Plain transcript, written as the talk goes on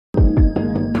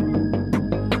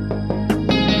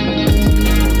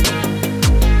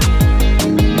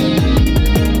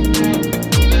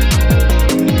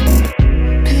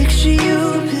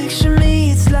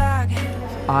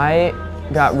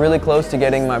got really close to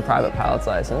getting my private pilot's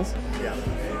license.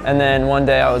 And then one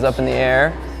day I was up in the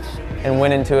air and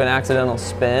went into an accidental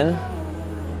spin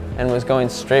and was going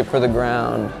straight for the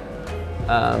ground.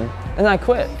 And I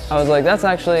quit. I was like, that's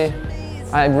actually,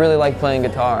 I really like playing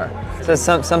guitar. It says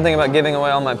something about giving away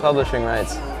all my publishing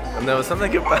rights. And there was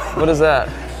something about... What is that?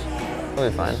 We'll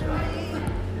be fine.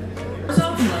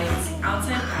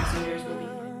 Outside passengers will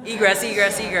be... Egress,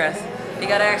 egress, egress. You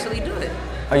gotta actually do it.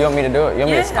 Oh, you want me to do it? You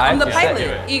want me to type? I'm the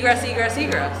pilot. Egress, egress,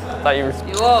 egress. I thought you were...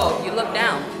 Whoa, you look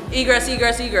down. Egress,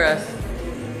 egress, egress.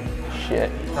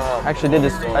 Shit. I actually did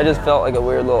just, I just felt like a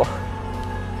weird little...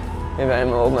 Maybe I'm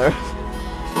a little nervous.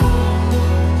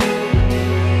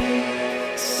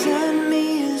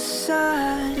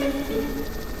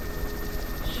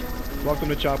 Welcome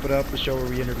to Chop It Up, the show where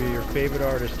we interview your favorite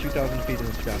artist 2,000 feet in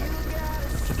the sky.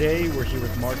 Today, we're here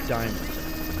with Mark Diamond.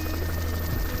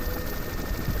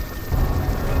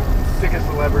 Sickest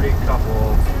celebrity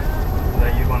couple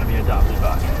that you'd want to be adopted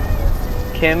by?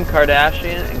 Kim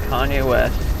Kardashian and Kanye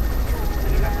West.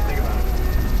 You have to think about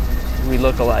it. We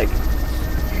look alike.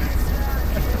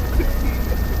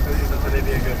 Would they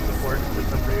be a good support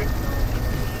system for you?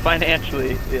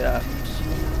 Financially, yeah.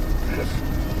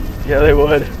 Yeah, they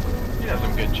would. You have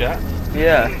some good chats.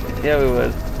 Yeah, yeah, we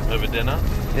would. Over dinner?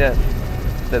 Yes,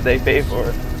 that they pay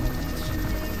for.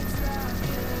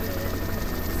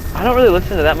 I don't really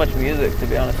listen to that much music, to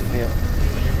be honest with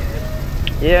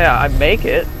you. Yeah, I make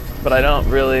it, but I don't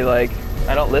really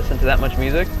I don't listen to that much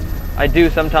music. I do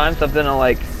sometimes, something will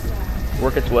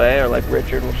work its way, or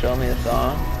Richard will show me a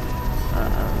song,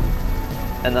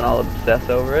 and then I'll obsess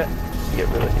over it, get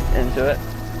really into it.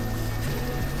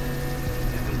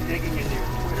 You've been digging into your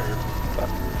Twitter.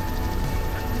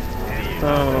 Oh.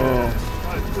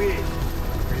 On a tweet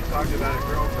where you talked about a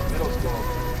girl from middle school.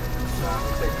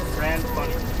 It's like Fran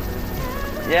Funny.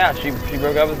 Yeah, she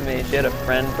broke up with me. She had a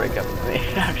friend break up with me,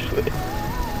 actually,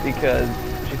 because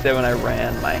she said when I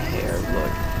ran, my hair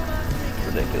looked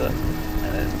ridiculous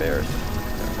and it embarrassed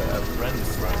her.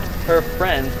 Her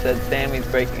friend said, Sammy's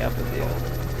breaking up with you.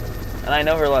 And I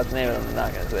know her last name, and I'm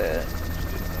not going to say it.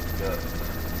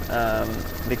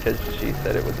 Because she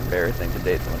said it was embarrassing to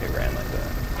date someone who ran like that.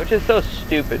 Which is so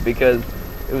stupid, because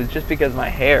it was just because of my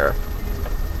hair.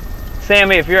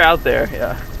 Sammy, if you're out there,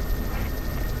 yeah.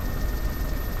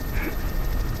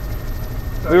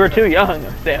 We were too young,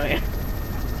 Sammy.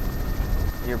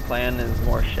 Your plan is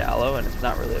more shallow, and it's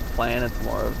not really a plan, it's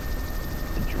more of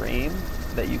a dream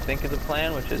that you think is a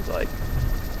plan, which is oh,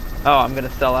 I'm gonna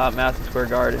sell out Madison Square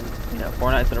Garden,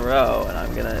 4 nights in a row, and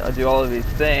I'll do all of these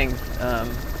things,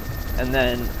 and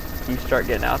then you start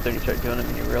getting out there and you start doing them,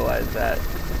 and you realize that,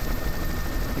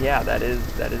 yeah, that is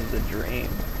the dream.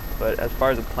 But as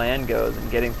far as a plan goes and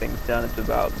getting things done, it's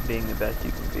about being the best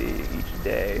you can be each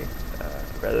day,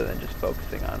 rather than just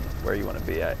focusing on where you want to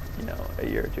be at, a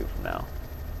year or two from now.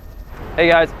 Hey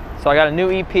guys, so I got a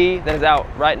new EP that is out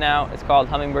right now. It's called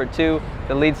Hummingbird 2.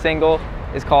 The lead single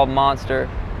is called Monster,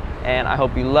 and I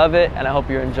hope you love it, and I hope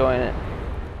you're enjoying it.